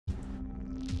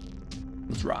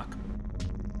Let's rock.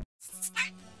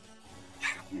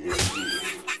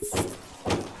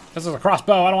 This is a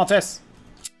crossbow. I don't want this.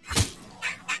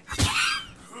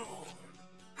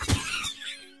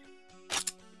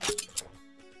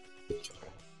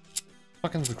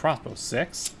 Fucking the crossbow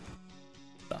 6.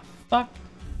 The fuck?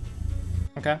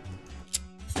 Okay.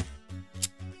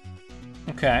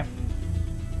 Okay.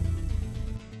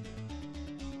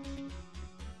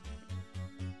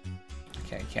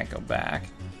 Okay, can't go back.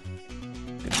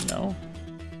 Good to know.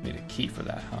 Need a key for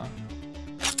that, huh?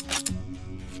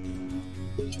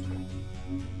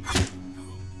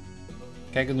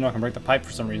 Okay, good to know I can break the pipe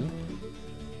for some reason.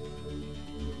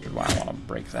 Which is why I want to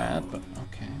break that, but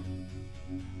okay.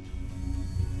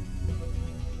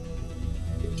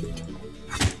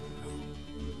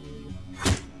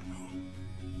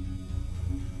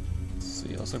 Let's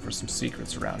see, let's look for some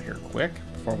secrets around here quick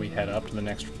before we head up to the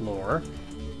next floor.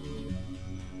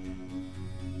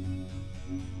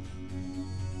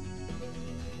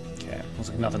 Okay, looks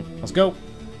like nothing. Let's go!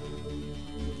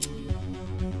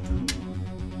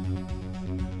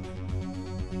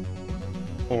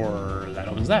 Or that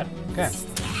opens that. Okay.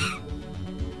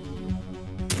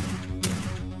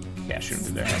 Can't shoot him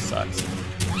through there. That sucks.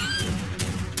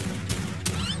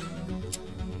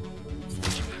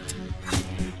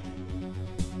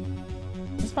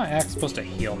 Is my axe supposed to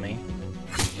heal me?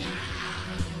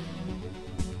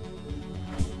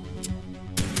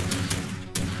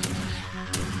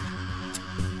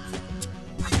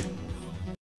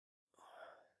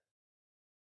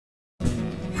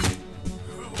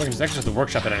 I can just exit the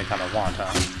workshop at any time I want,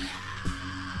 huh?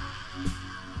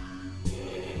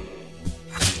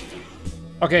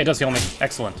 Okay, it does heal me.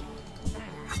 Excellent.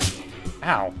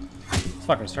 Ow. This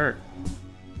fucker's hurt.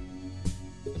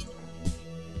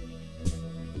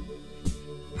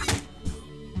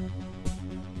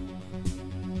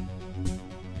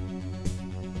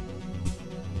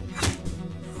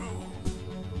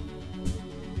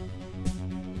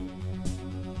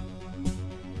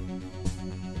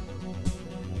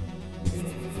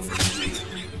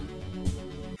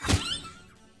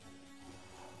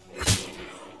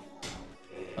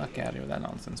 Fuck out of here with that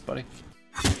nonsense, buddy.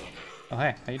 Oh,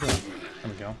 hey, how you doing?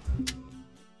 There we go.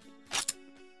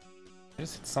 I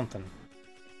just hit something.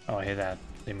 Oh, I hit that.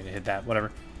 Didn't mean to hit that.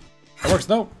 Whatever. That works,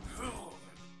 though.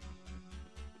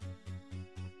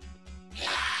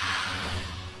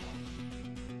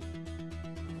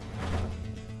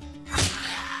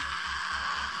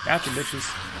 Gotcha,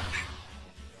 bitches.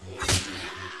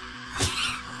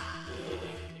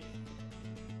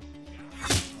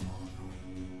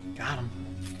 Got him.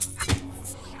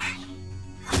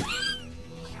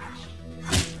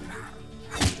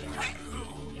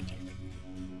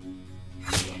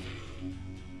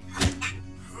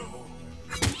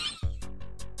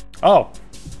 Oh!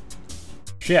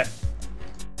 Shit.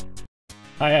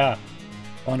 I,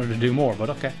 wanted to do more,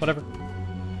 but okay, whatever.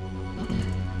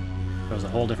 There was a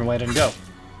whole different way I didn't go.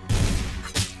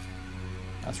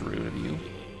 That's rude of you.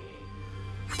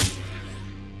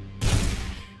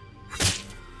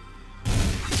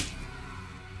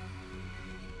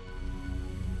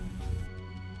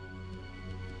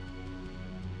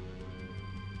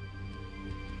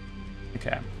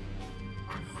 Okay.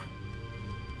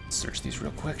 Let's search these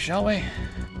real quick, shall we?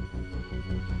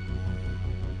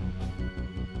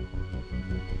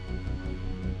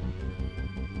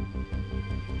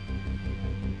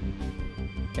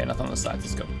 Okay, nothing on the sides.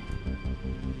 Let's go.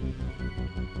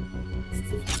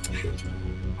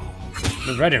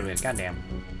 Move right into it. Goddamn.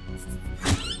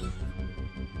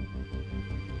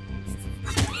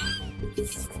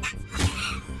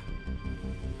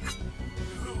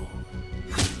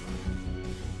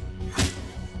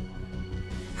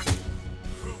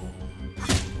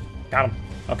 Got him.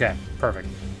 Okay, perfect.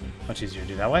 Much easier to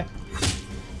do that way.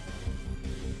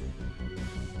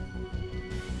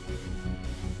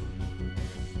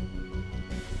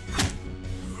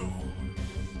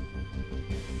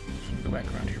 Go back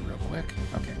around here real quick.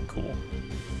 Okay, cool.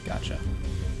 Gotcha.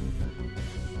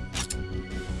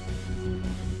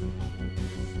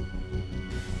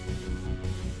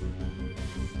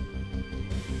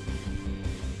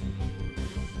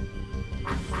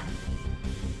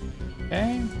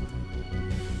 Okay.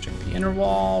 Check the inner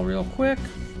wall real quick.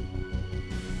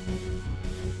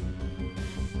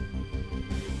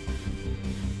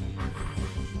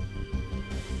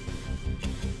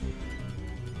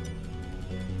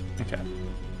 Okay.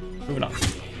 Moving on.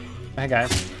 Hey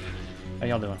guys. How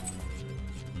y'all doing?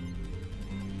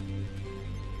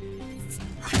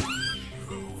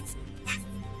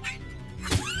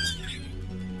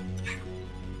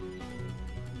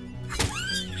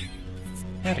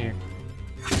 Get out of here.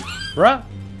 Bruh.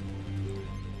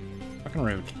 Fucking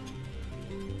rude.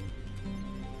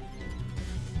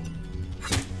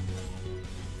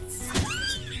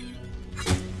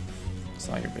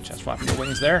 Saw your bitch ass flapping your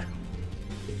wings there.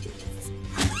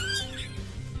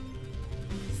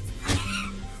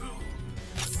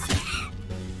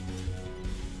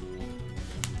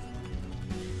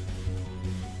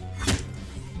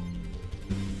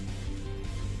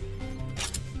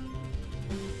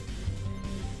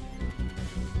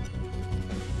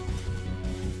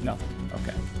 Nothing.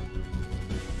 Okay.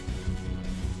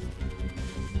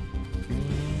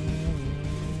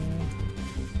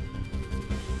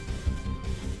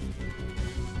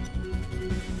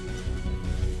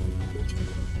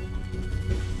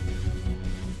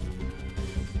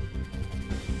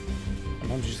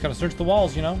 Sometimes you just gotta search the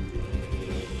walls, you know?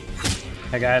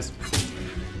 Hey guys.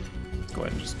 Let's go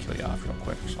ahead and just kill you off real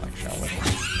quick, shall we?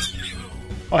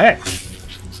 Oh hey!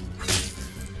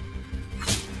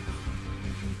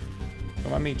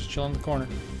 Don't mind me, just chill in the corner.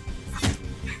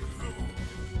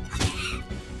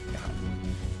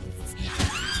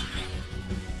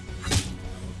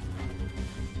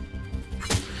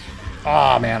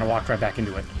 Oh man, I walked right back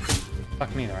into it.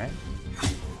 Fuck me, alright?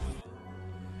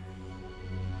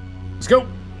 Let's go!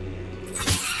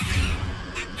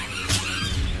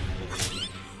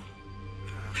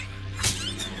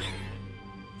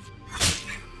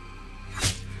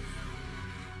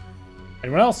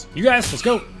 Anyone else? You guys, let's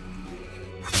go!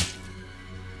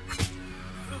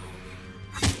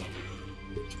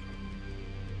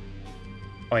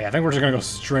 Oh yeah, I think we're just gonna go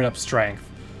straight up strength.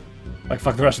 Like,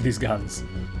 fuck the rest of these guns.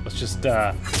 Let's just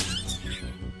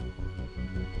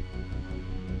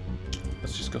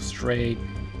go straight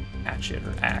hatchet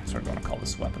or axe, or I'm gonna call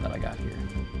this weapon that I got here.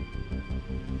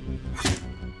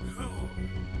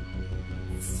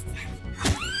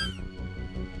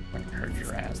 I heard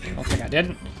your ass. I don't think I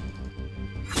didn't.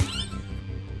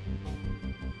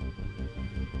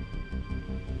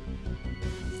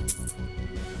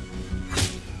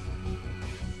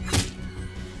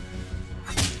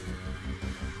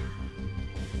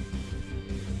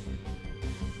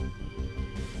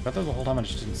 I thought the whole time I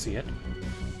just didn't see it.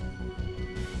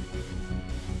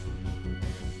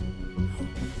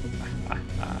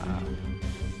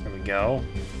 There we go.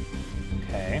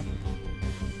 Okay.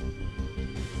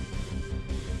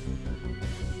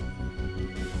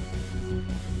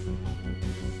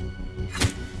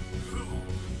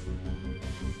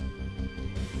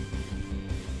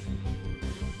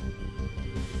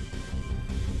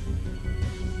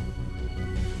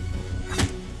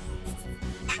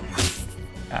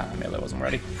 Melee wasn't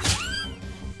ready.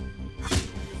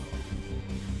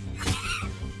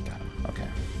 Got him. Okay.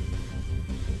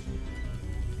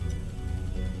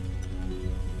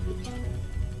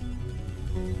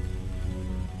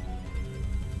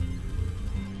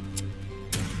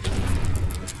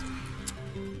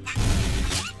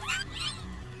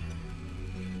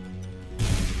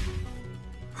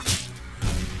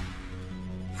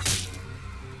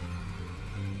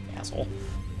 Asshole.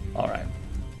 All right.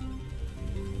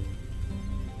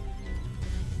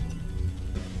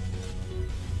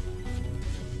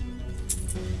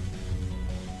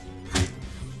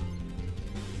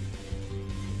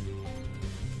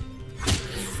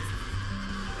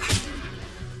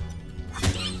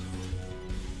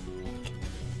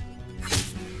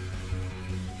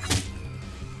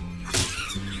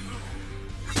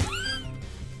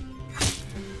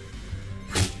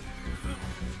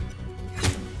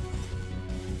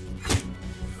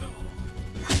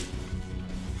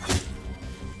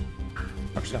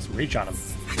 Actually got some reach on him.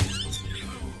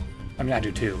 I mean, I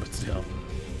do too, but still.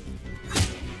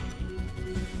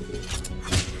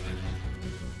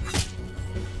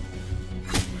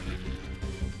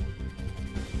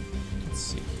 Let's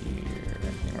see here.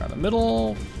 Anything around the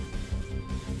middle?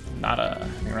 Nada.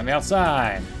 Anything around the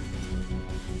outside?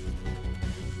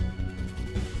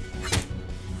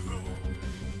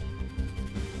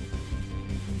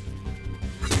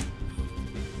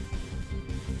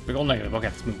 Big old negative. Okay,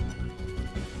 let's move.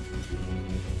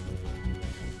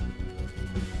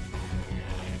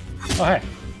 Oh, hey.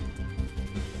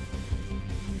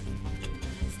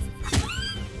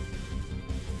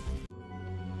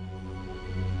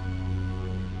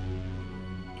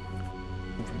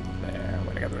 From there.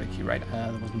 Wait, I got the right key, right?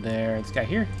 That wasn't there. This guy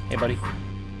here. Hey, buddy.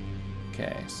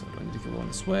 Okay, so do I need to go going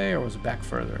this way, or was it back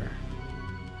further?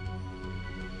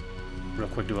 Real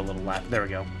quick, do a little lap. There we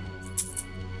go.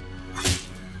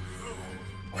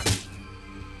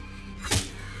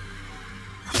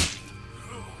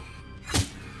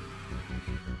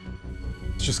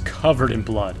 It's just covered in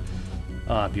blood.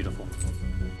 Ah, beautiful.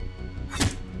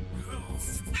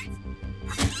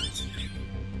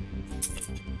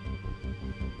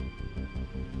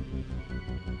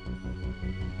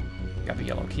 Got the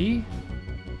yellow key.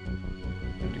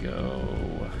 Good to go.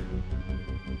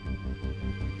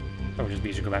 Oh, just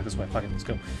be easier to go back this way. Fuck it, let's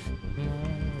go.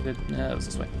 It was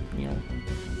this way.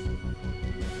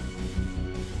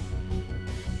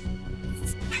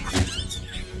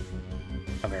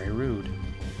 How very rude.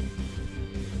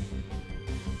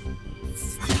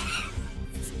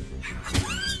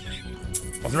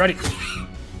 Wasn't ready.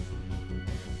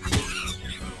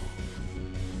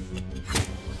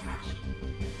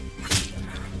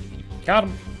 Got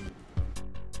him.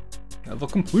 Level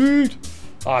complete.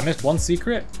 Oh, I missed one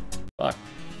secret. Fuck.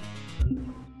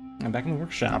 I'm back in the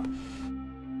workshop.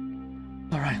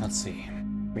 All right, let's see.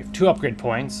 We have 2 upgrade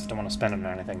points. Don't want to spend them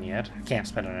on anything yet. Can't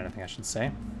spend on anything, I should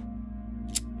say.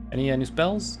 Any new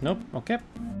spells? Nope. Okay.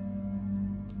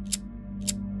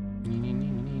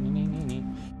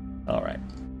 All right.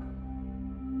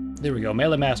 There we go.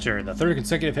 Melee Master. The 3rd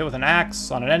consecutive hit with an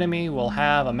axe on an enemy will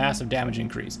have a massive damage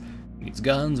increase. Needs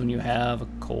guns when you have a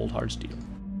cold hard steel.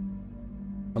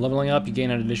 When leveling up, you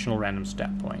gain an additional random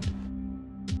stat point.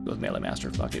 Go with Melee Master,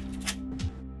 fuck it.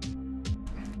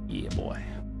 Yeah, boy.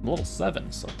 I'm level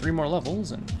 7, so 3 more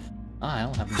levels, and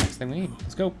I'll have the next thing we need.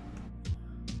 Let's go.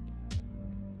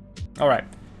 Alright.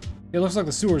 It looks like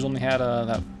the sewers only had,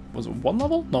 that, was it 1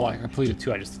 level? No, I completed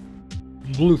 2, I just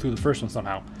blew through the first one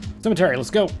somehow. Cemetery,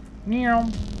 let's go. Meow.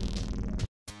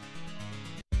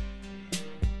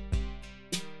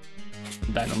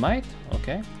 Dynamite,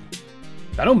 okay.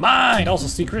 Dynamite, also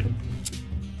secret.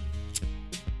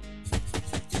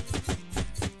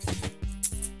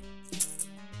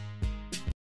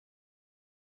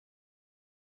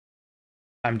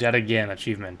 I'm dead again,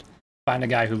 achievement. Find a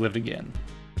guy who lived again.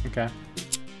 Okay.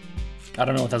 I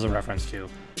don't know what that's a reference to.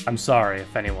 I'm sorry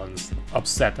if anyone's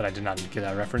upset that I did not get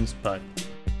that reference, but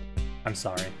I'm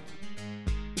sorry.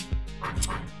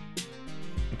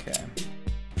 Okay.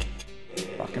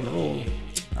 Rock and roll.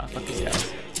 Ah, fuck these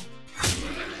guys.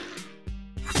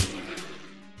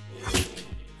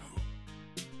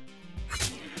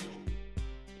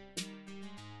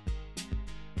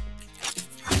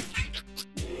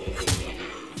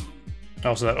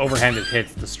 Oh, so that overhanded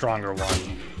hit's the stronger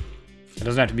one. It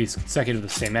doesn't have to be consecutive to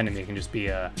the same enemy, it can just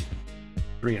be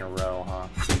 3 in a row, huh?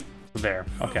 There,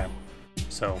 okay.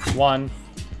 So 1,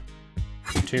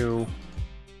 2,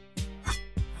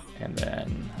 and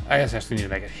then I guess I actually need to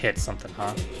make it hit something,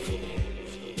 huh?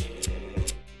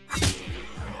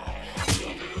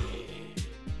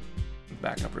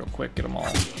 Back up real quick, get them all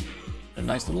in a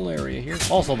nice little area here.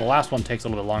 Also, the last one takes a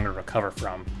little bit longer to recover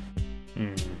from.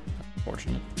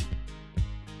 Unfortunate.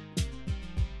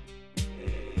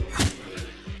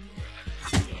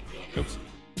 Oops.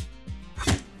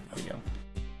 There we go.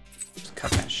 Just cut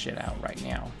that shit out right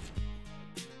now.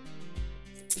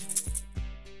 I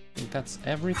think that's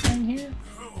everything here.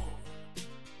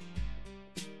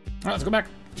 Alright, let's go back.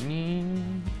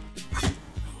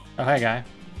 Oh, hey, guy.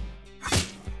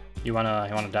 You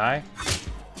wanna die?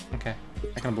 Okay,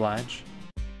 I can oblige.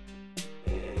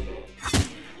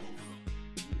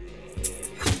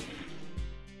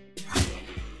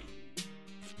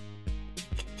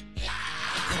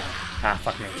 Ah,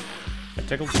 fuck me. Got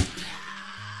tickled. There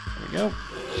we go.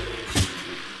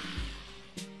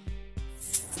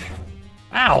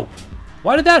 Ow!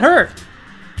 Why did that hurt?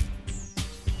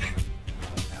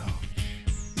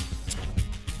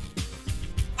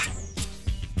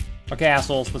 Okay,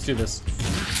 assholes, let's do this.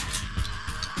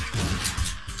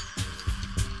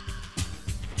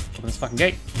 Open this fucking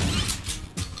gate.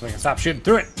 So I can stop shooting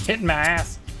through it. Hitting my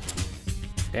ass.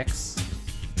 Dicks.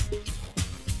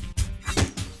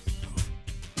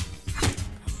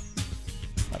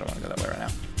 I don't want to go that way right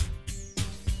now.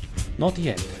 Not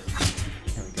yet.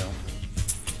 There we go.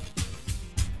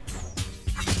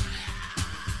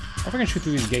 I hope I can shoot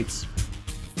through these gates.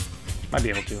 Might be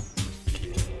able to.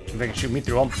 If they can shoot me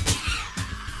through them.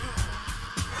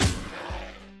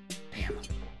 Damn.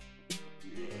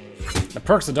 The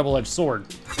perk's a double-edged sword.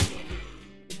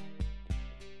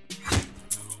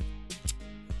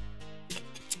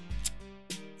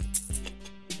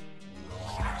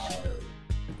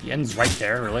 The end's right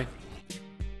there, really.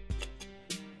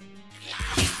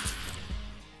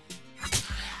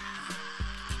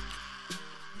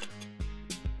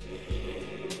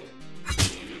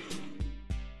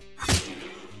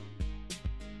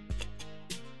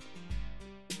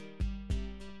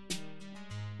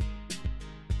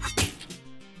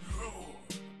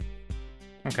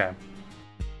 Okay.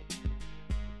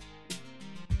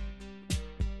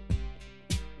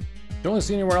 Don't really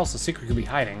see anywhere else the secret could be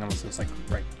hiding, unless it's like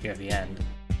right here at the end.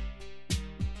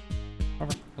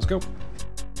 Over. Let's go.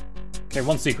 Okay,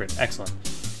 1 secret. Excellent.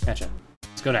 Gotcha.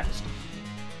 Let's go next.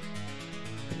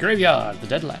 Graveyard, the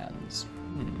Deadlands.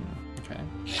 Okay.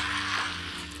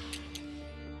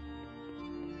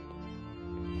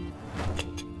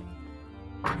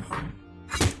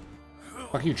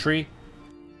 Fuck you, tree.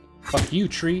 Fuck you,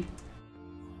 tree.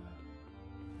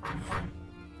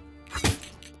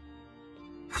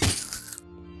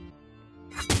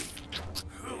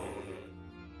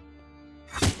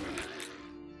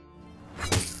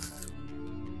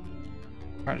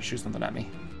 Trying to shoot something at me.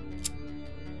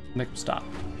 Make him stop.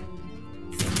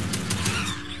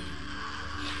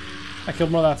 I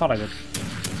killed more than I thought I did.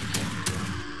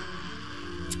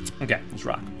 Okay, let's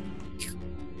rock.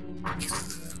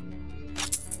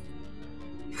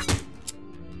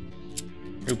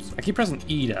 Oops, I keep pressing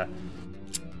E to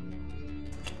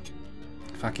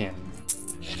fucking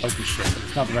focus shit, but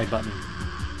it's not the right button.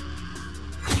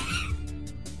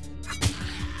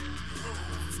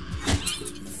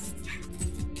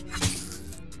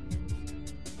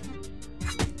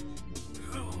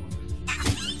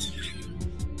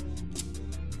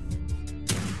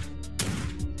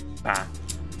 Ah,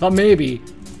 thought maybe,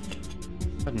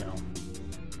 but no.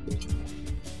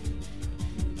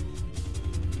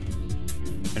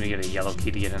 Gonna get a yellow key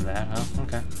to get in that, huh?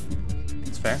 Okay,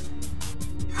 that's fair.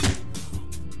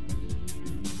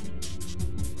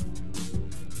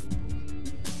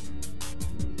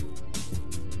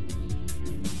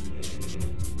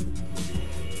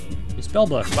 Your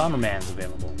spellbook, Bomberman's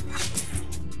available.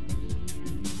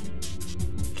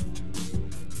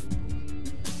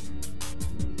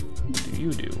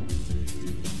 You do.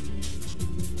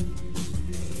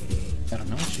 I don't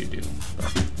know what you do,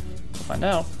 but we'll find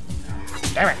out.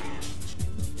 Damn it!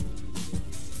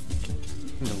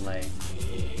 Delay.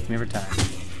 Give me every time.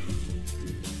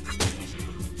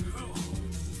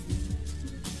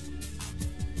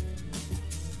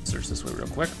 Search this way real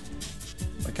quick.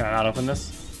 Wait, can I not open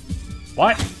this?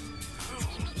 What?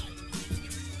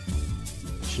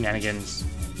 Shenanigans.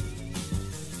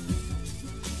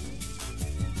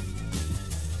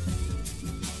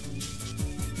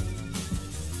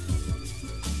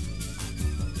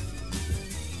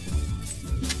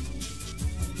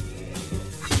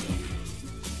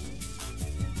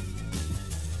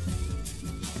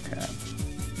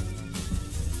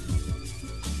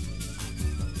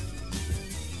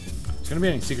 Gonna be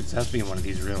any secrets, it has to be in one of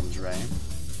these rooms, right?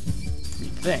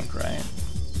 You'd think, right?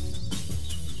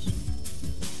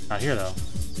 Not here though.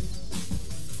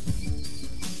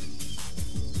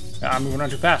 I'm moving on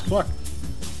too fast, look!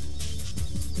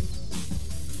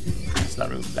 It's not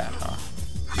room for that, huh?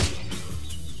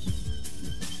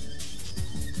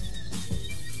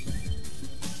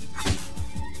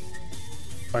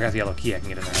 Oh, I got the yellow key, I can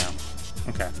get in there now.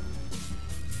 Okay.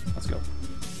 Let's go.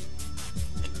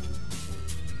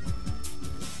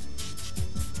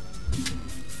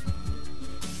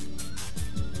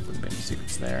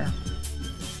 Secrets there.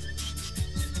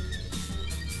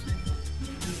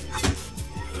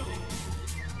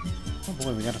 Oh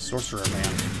boy, we got a sorcerer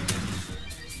man.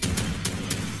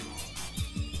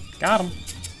 Got him.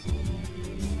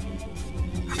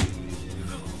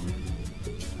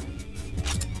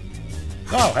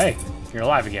 Oh, hey, you're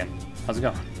alive again. How's it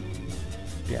going?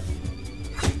 Yeah.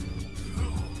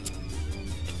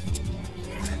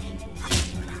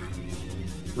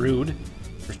 Rude,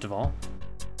 first of all.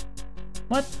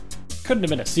 What? Couldn't have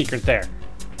been a secret there.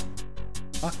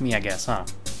 Fuck me, I guess, huh?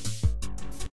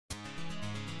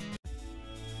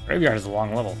 Graveyard is a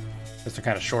long level. It's a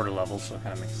kind of shorter level, so it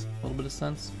kind of makes a little bit of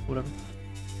sense. Whatever.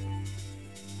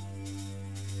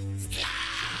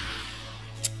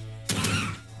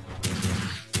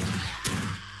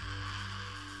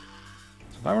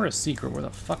 So if I were a secret, where the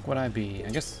fuck would I be?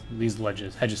 I guess these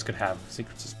hedges could have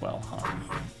secrets as well, huh?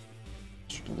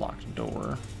 Just a locked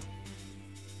door.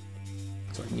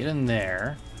 So I can get in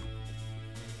there.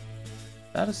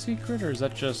 Is that a secret, or is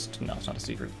that just... No, it's not a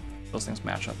secret. Those things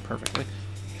match up perfectly.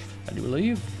 I do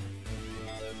believe.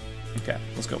 Okay,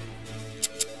 let's go.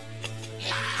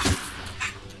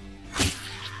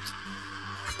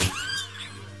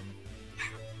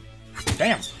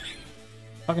 Damn!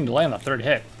 Fucking delay on the third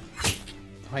hit.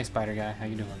 Hi, spider guy. How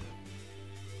you doing?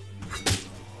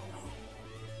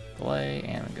 Delay,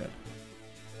 and good.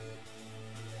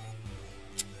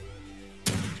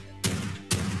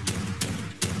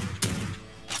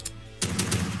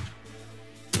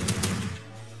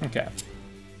 Okay.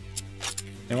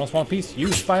 Anyone else want a piece? You,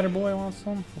 spider boy, want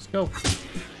some? Let's go.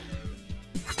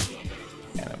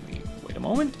 And then we wait a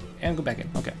moment and go back in.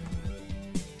 Okay.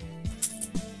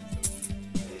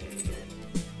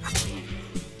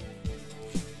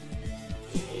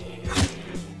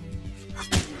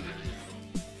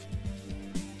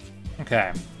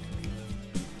 Okay.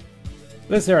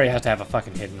 This area has to have a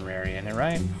fucking hidden area in it,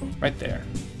 right? Right there.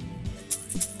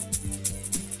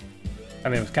 I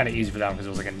mean, it was kind of easy for that one because it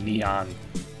was like a neon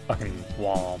fucking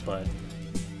wall, but...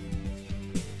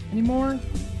 Any more?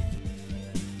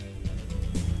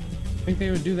 Think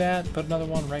they would do that? Put another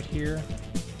one right here?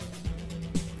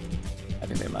 I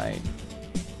think they might.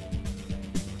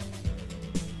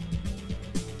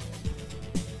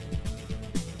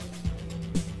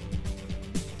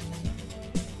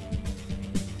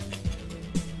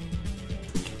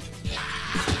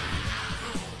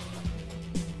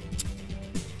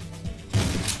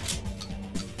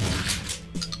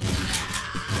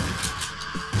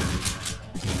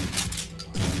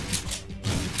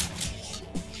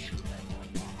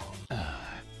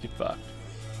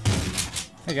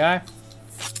 Hey, guy.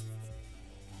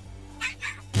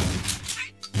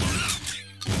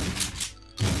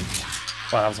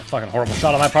 Wow, that was a fucking horrible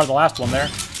shot on my part of the last one there.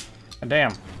 And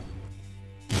damn.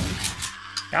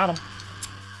 Got him.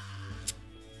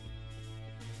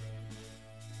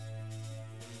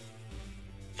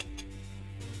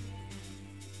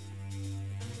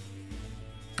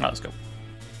 Oh, let's go.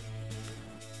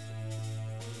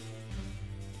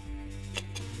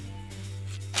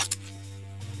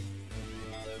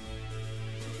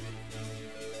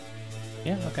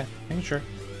 Yeah, okay. Making sure.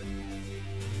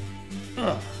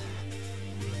 Ugh.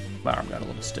 My arm got a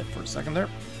little stiff for a second there.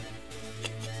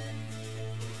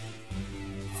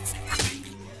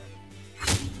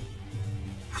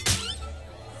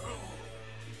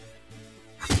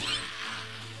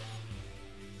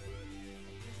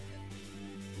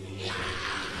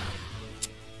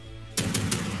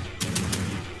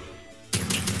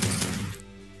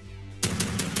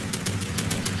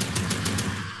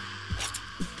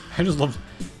 I just love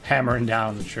hammering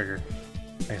down the trigger.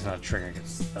 I guess it's not a trigger,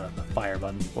 it's the fire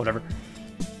button, whatever.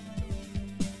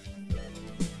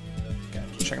 Okay,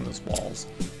 just checking those walls.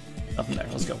 Nothing there,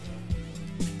 let's go.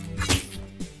 I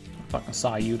fucking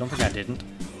saw you, don't think I didn't.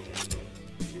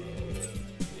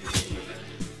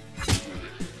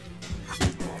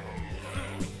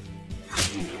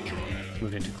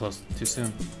 Moved in too close, too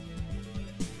soon.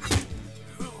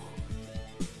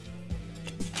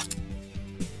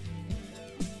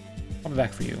 I'll be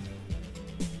back for you.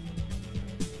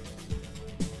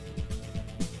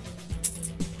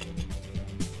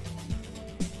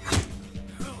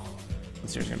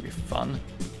 This here's gonna be fun.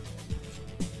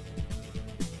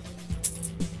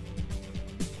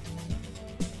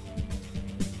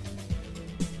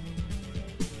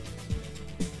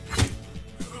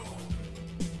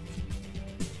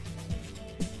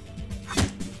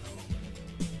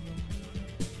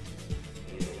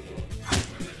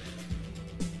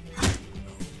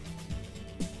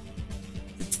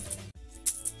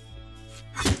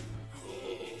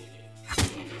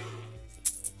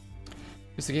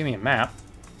 They gave me a map.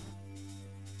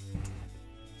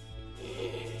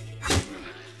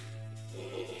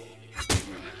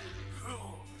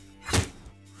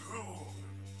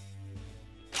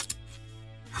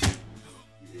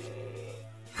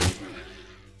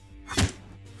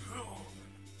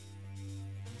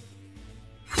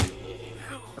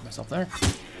 Put myself there.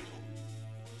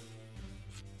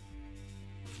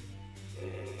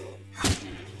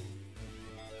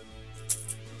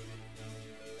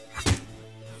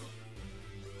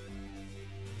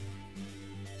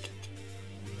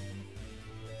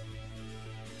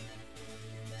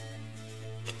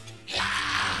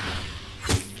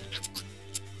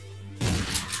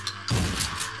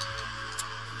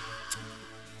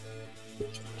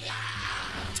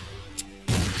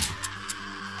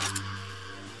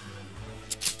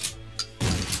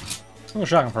 I'm gonna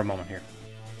shotgun for a moment here.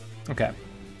 Okay.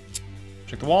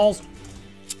 Check the walls.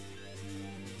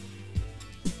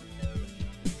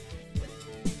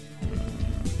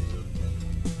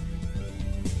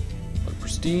 Look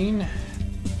pristine. A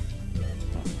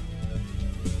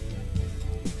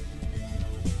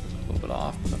little bit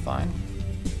off, but fine.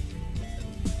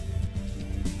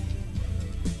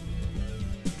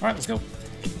 Alright, let's go.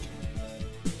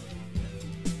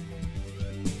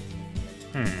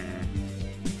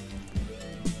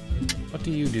 What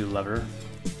do you do, lover?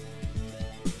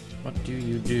 What do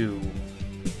you do?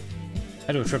 I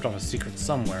had to have tripped off a secret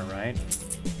somewhere, right?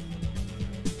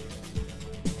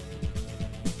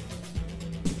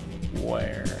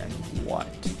 Where and what?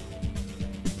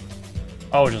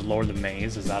 Oh, just lowered the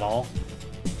maze, is that all?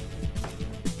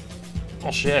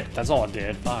 Oh shit, that's all it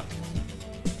did, fuck.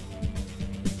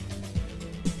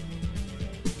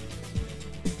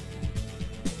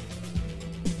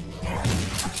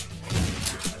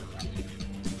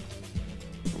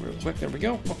 Quick, there we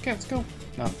go. Okay, let's go.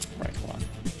 No, right, hold on.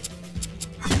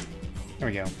 There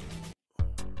we go.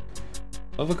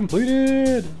 Level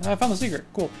completed! I found the secret.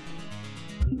 Cool.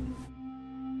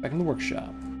 Back in the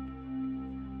workshop.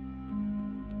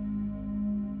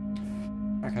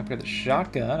 I can upgrade the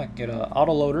shotgun. I can get an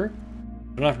autoloader.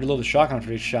 I don't have to reload the shotgun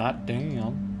after each shot.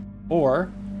 Damn.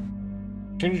 Or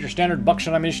change your standard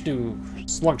buckshot ammunition to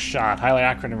slug shot. Highly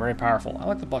accurate and very powerful. I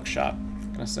like the buckshot.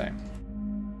 What can I say?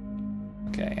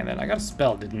 Okay, and then I got a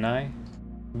spell, didn't I?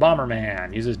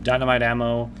 Bomberman uses dynamite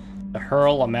ammo to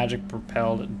hurl a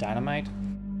magic-propelled dynamite.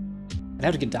 I'd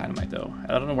have to get dynamite though.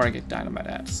 I don't know where I get dynamite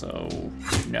at, so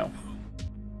no.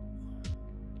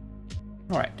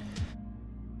 All right.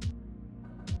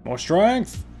 More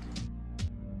strength.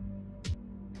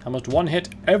 I must one hit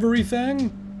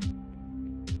everything.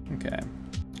 Okay.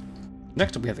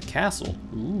 Next up, we have the castle.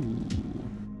 Ooh.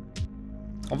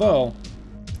 Although,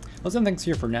 let's end things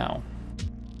here for now.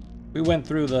 We went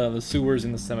through the sewers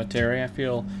in the cemetery. I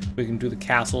feel we can do the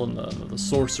castle and the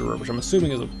sorcerer, which I'm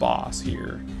assuming is a boss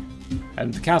here.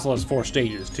 And the castle has 4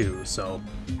 stages too, so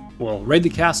we'll raid the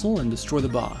castle and destroy the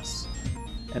boss.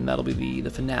 And that'll be the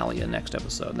finale of the next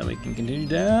episode. And then we can continue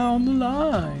down the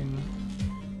line.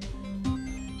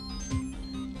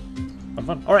 Fun,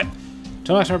 fun. Alright,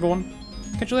 till next time everyone.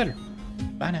 Catch you later.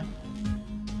 Bye now.